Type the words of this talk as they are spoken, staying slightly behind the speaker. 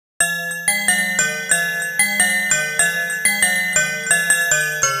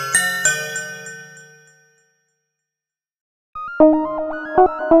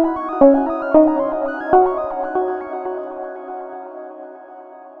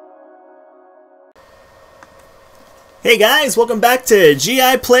Hey guys, welcome back to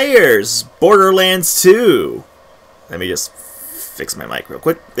GI Players, Borderlands 2. Let me just fix my mic real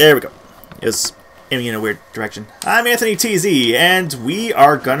quick. There we go. It was aiming in a weird direction. I'm AnthonyTZ, and we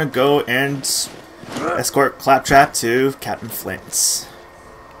are gonna go and escort Claptrap to Captain Flint's.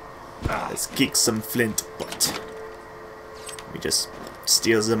 Let's kick some Flint butt. We just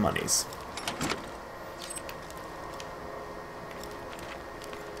steal the monies.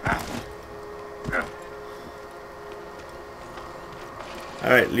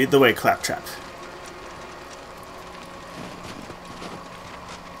 Alright, lead the way, Claptrap.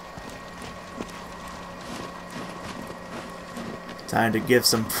 Time to give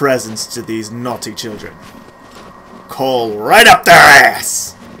some presents to these naughty children. Coal right up their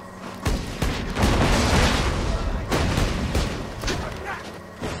ass!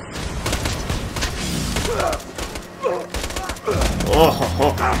 Oh,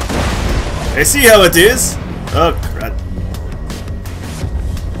 ho, ho. I see how it is. Oh, crap.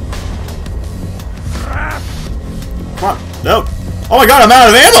 Come on. No. Oh my god, I'm out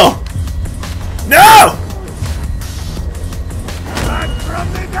of ammo! No!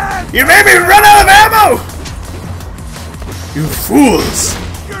 You made me run out of ammo! You fools!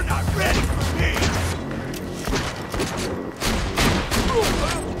 You're not ready for me!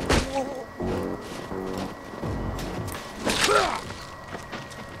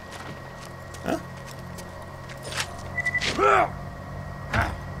 Huh?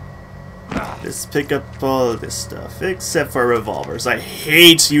 Just pick up all of this stuff, except for revolvers. I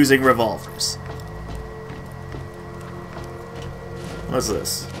hate using revolvers. What's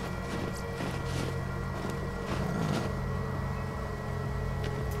this?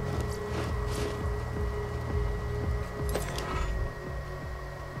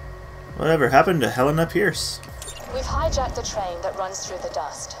 Whatever happened to Helena Pierce? We've hijacked the train that runs through the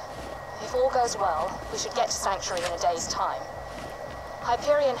dust. If all goes well, we should get to Sanctuary in a day's time.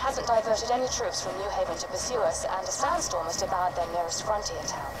 Hyperion hasn't diverted any troops from New Haven to pursue us, and a sandstorm has devoured their nearest frontier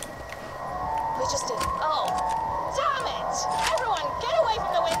town. We just did... Oh! Damn it! Everyone, get away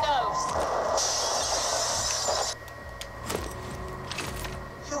from the windows!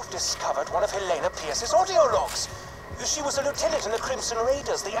 You've discovered one of Helena Pierce's audio logs. She was a lieutenant in the Crimson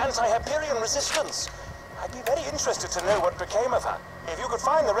Raiders, the anti-Hyperion resistance. I'd be very interested to know what became of her. If you could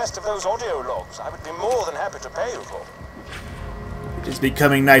find the rest of those audio logs, I would be more than happy to pay you for them. It is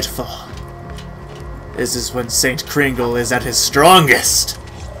becoming nightfall. This is when Saint Kringle is at his strongest.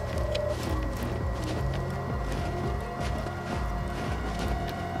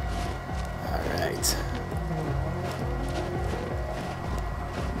 Alright.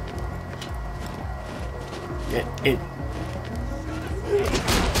 Get in.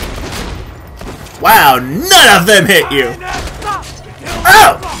 Wow, none of them hit you!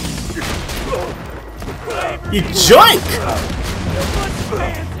 Oh! You joink!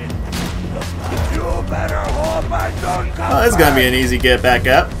 Oh, this is gonna be an easy get back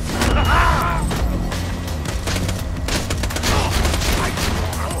up.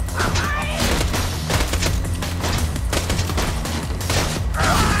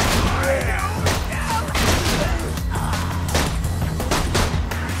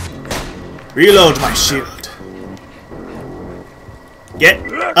 Reload my shield. Get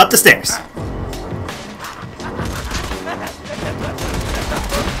up the stairs.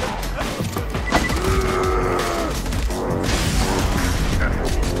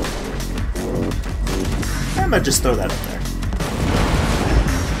 I might just throw that up there.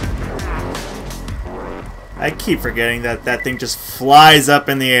 I keep forgetting that that thing just flies up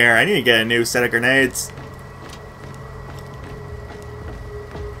in the air. I need to get a new set of grenades.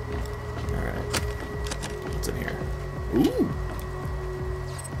 Alright. What's in here? Ooh!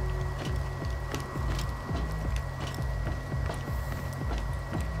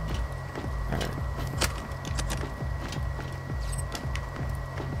 Alright.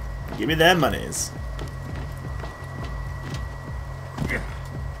 Give me them monies.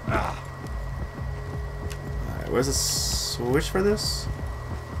 Where's the switch for this?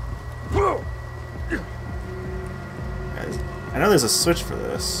 Guys, I know there's a switch for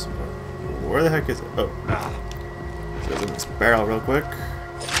this, but where the heck is it? Oh. It goes in this barrel real quick.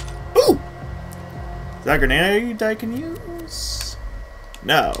 Ooh! Is that a grenade I can use?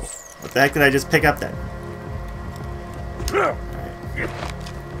 No. What the heck did I just pick up then? Right.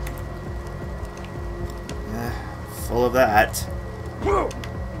 Full of that.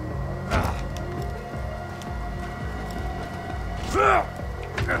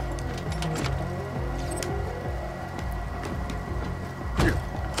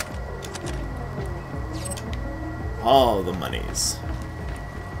 All the monies.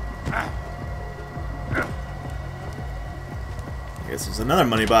 guess there's another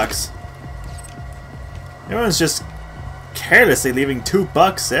money box. Everyone's just carelessly leaving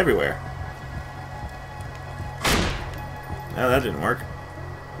 $2 everywhere. Oh, that didn't work.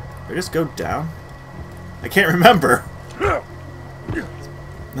 Did I just go down? I can't remember.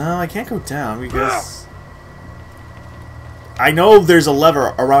 No, I can't go down because I know there's a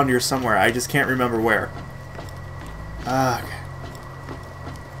lever around here somewhere. I just can't remember where. Ah, okay.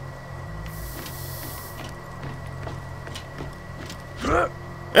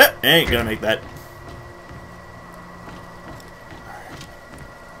 I ain't gonna make that.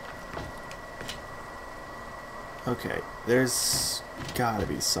 Okay, there's gotta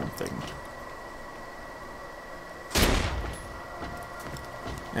be something.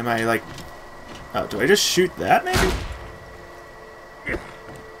 Am I like... Oh, do I just shoot that maybe?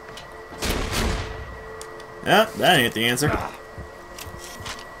 Yeah, that ain't the answer.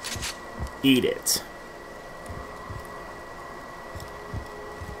 Eat it.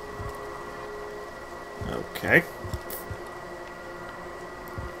 Okay.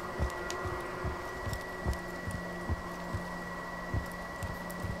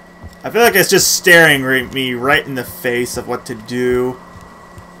 I feel like it's just staring me right in the face of what to do.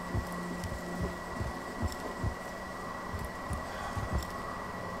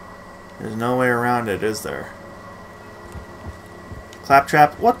 There's no way around it, is there?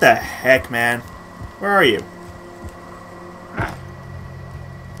 Claptrap? What the heck, man? Where are you?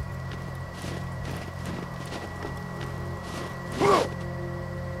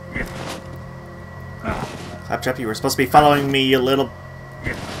 Claptrap, you were supposed to be following me, you little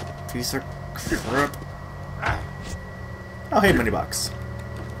piece of crap. Oh, hey, money box.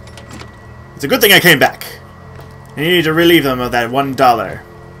 It's a good thing I came back. I need to relieve them of that $1.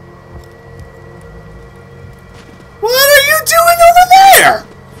 What are you doing over there?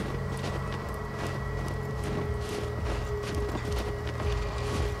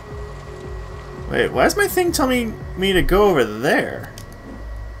 Wait, why is my thing telling me to go over there?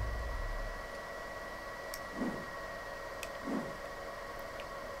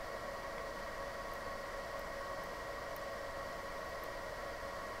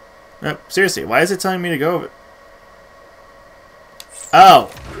 No, seriously, why is it telling me to go over?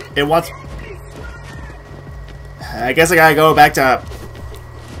 Oh, it wants... I guess I gotta go back to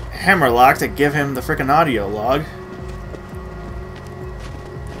Hammerlock to give him the frickin' audio log.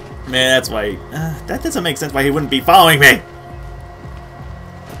 Man, that's why... that doesn't make sense why he wouldn't be following me!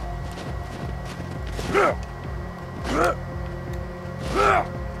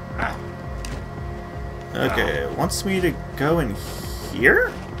 Okay, it wants me to go in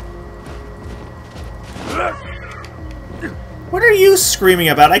here? What are you screaming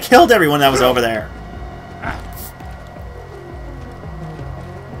about? I killed everyone that was over there.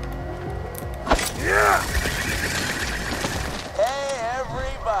 Hey,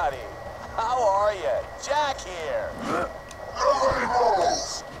 everybody. How are you? Jack here.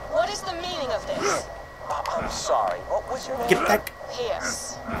 What is the meaning of this? I'm sorry. What was your name? Get back.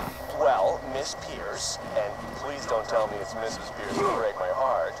 Pierce. Well, Miss Pierce, and please don't tell me it's Mrs. Pierce to break my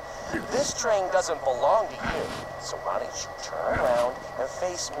heart. This train doesn't belong to you, so why don't you turn around and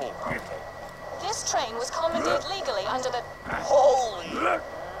face me, Pumpkin? This train was commandeered legally under the... Holy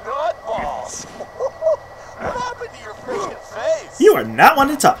nutballs! What happened to your freaking face? You are not one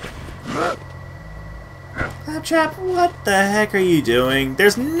to talk. Claptrap, what the heck are you doing?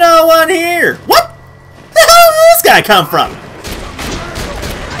 There's no one here! What? The hell did this guy come from?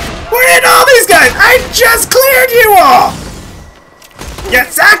 Where did all these guys? I just cleared you all! You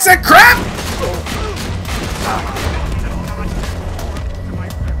sacks of crap!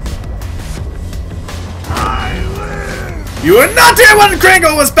 You were not here when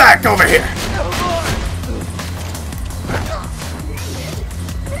Kringle was back over here!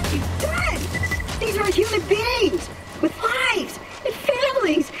 These are human beings with lives and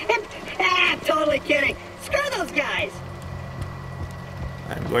families and totally kidding. Screw those guys.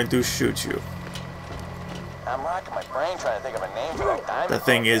 I'm going to shoot you. I'm racking my brain trying to think of a name for that diamond. The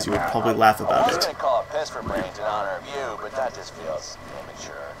thing is, you would probably laugh I about was it. going to call it Piss for Brains in honor of you, but that just feels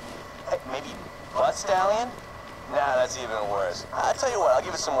immature. Hey, maybe Butt Stallion? Nah, that's even worse. I'll tell you what, I'll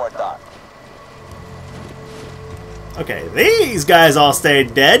give it some more thought. Okay, these guys all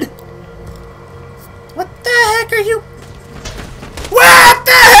stayed dead. What the heck are you? What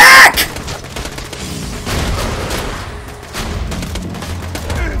the heck?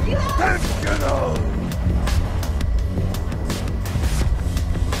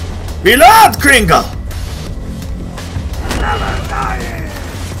 Reload, Kringle!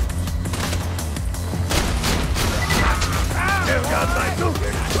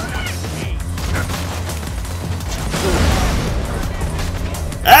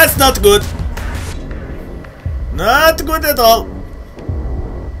 That's not good. Not good at all.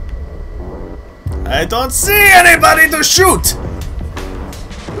 I don't see anybody to shoot.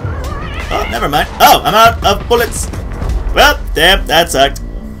 Oh, never mind. Oh, I'm out of bullets. Well, damn, that sucked.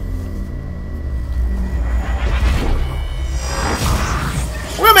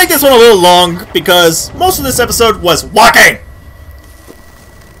 We're gonna make this one a little long because most of this episode was walking.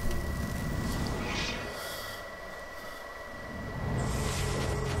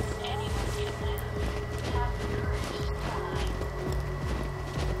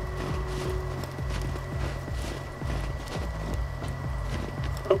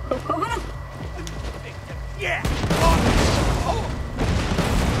 Yeah.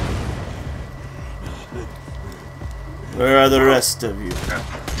 Where are the rest of you?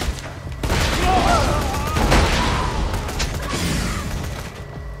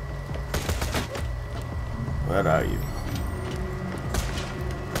 Where are you?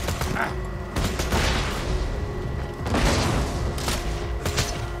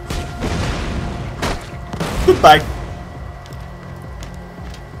 Goodbye.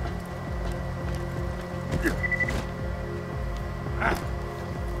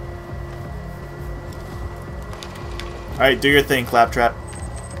 Alright, do your thing, Claptrap.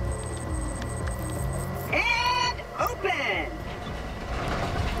 And open!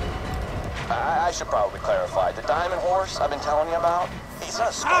 I should probably clarify. The diamond horse I've been telling you about, it's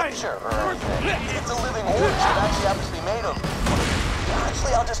not a sculpture or anything. It's a living horse that actually happens to be made of...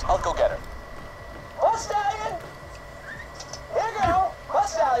 Actually, I'll go get her. Bus Stallion! Here you go!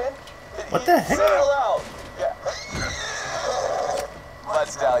 Bus Stallion! What the heck? Say it aloud. Yeah. Bus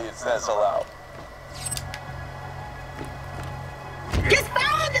Stallion says hello. Just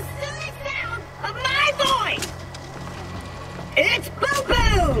follow the silly sound of my voice! It's Boom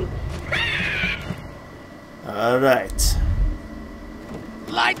Boom! Alright.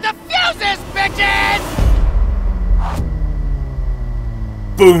 Light the fuses, bitches!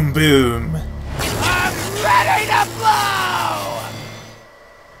 Boom boom. I'm ready to blow!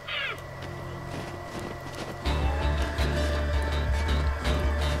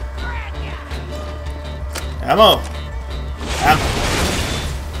 Ammo.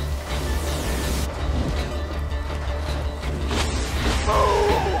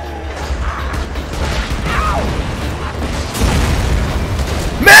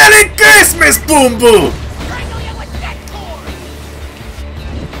 Merry Christmas, Boom Boom! Strangle you with that cord!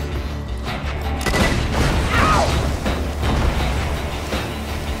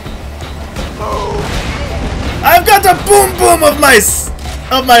 I've got a Boom Boom of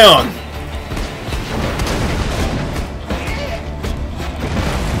my own.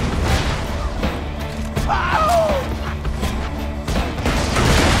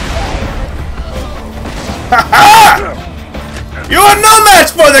 Ha-ha! You are no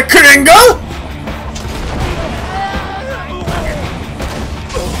match for the Kringle!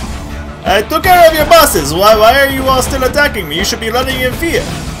 I took care of your bosses. Why are you all still attacking me? You should be running in fear.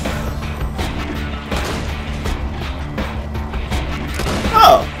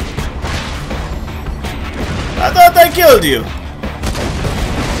 Oh. I thought I killed you.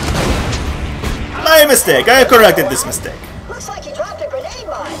 My mistake. I have corrected this mistake. Looks like you dropped a grenade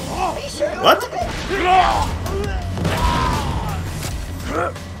mine. Be sure to What? equip it.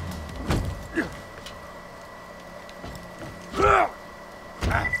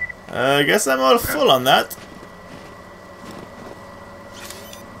 I guess I'm all full on that.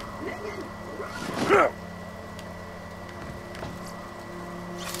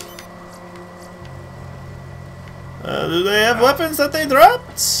 Do they have weapons that they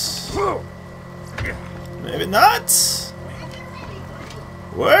dropped? Maybe not.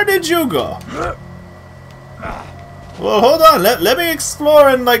 Where did you go? Well, hold on. Let me explore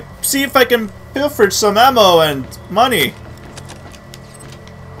and like see if I can pilfer some ammo and money.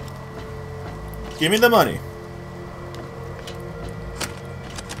 Give me the money.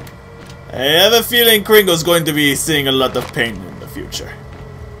 I have a feeling Kringle's going to be seeing a lot of pain in the future.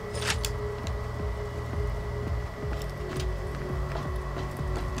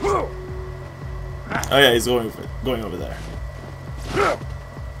 Oh yeah, he's going over there.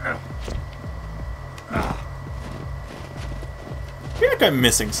 I feel like I'm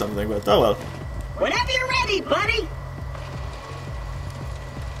missing something, but oh well. Whenever you're ready, buddy!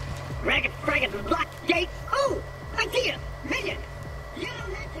 Ragged, fragged, black gate. Oh, idea! Minion! You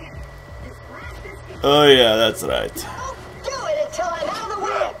don't have to. Just blast this. Oh yeah, that's right. Don't do it until I'm out of the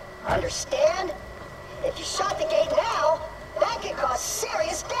way. Understand? If you shot the gate now, that could cause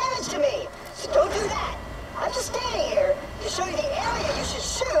serious damage to me. So don't do that. I'm just standing here to show you the area you should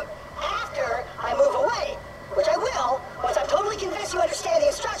shoot after I move away. Which I will, once I'm totally convinced you understand the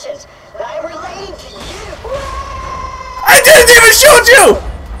instructions. shoot you!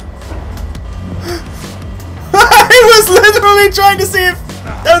 I was literally trying to see if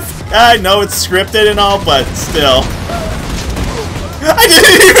that's... I know it's scripted and all, but still. I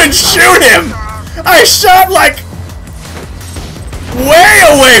didn't even shoot him! I shot like way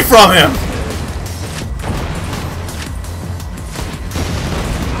away from him!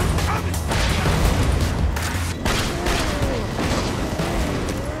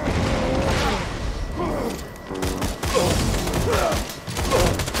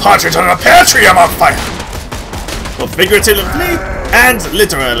 Punch it on the pantry, I'm on fire! Well, figuratively and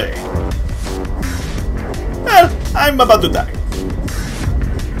literally. Well, I'm about to die.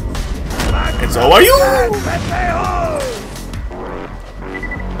 And so are you!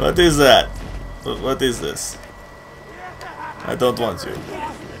 What is that? What is this? I don't want you.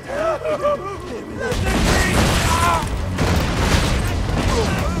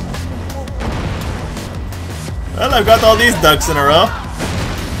 Well, I've got all these ducks in a row.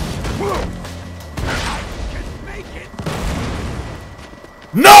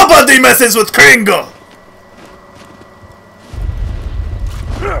 Nobody messes with Kringle!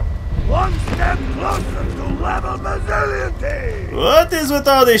 One step closer to level resiliency! What is with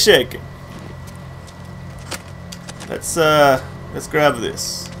all this shaking? Let's grab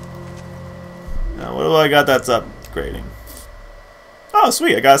this. Now, what do I got that's upgrading? Oh,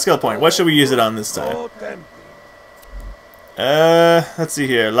 sweet, I got a skill point. What should we use it on this time? Let's see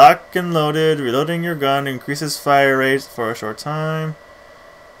here. Lock and loaded. Reloading your gun increases fire rate for a short time.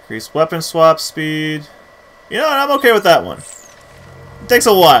 Increase weapon swap speed. You know what? I'm okay with that one. It takes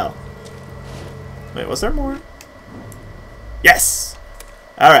a while. Wait, was there more? Yes!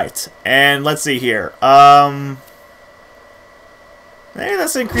 Alright, and let's see here. Hey,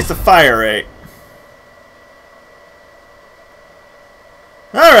 let's increase the fire rate.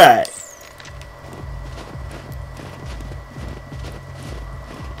 Alright.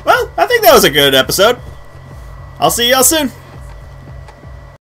 Well, I think that was a good episode. I'll see y'all soon.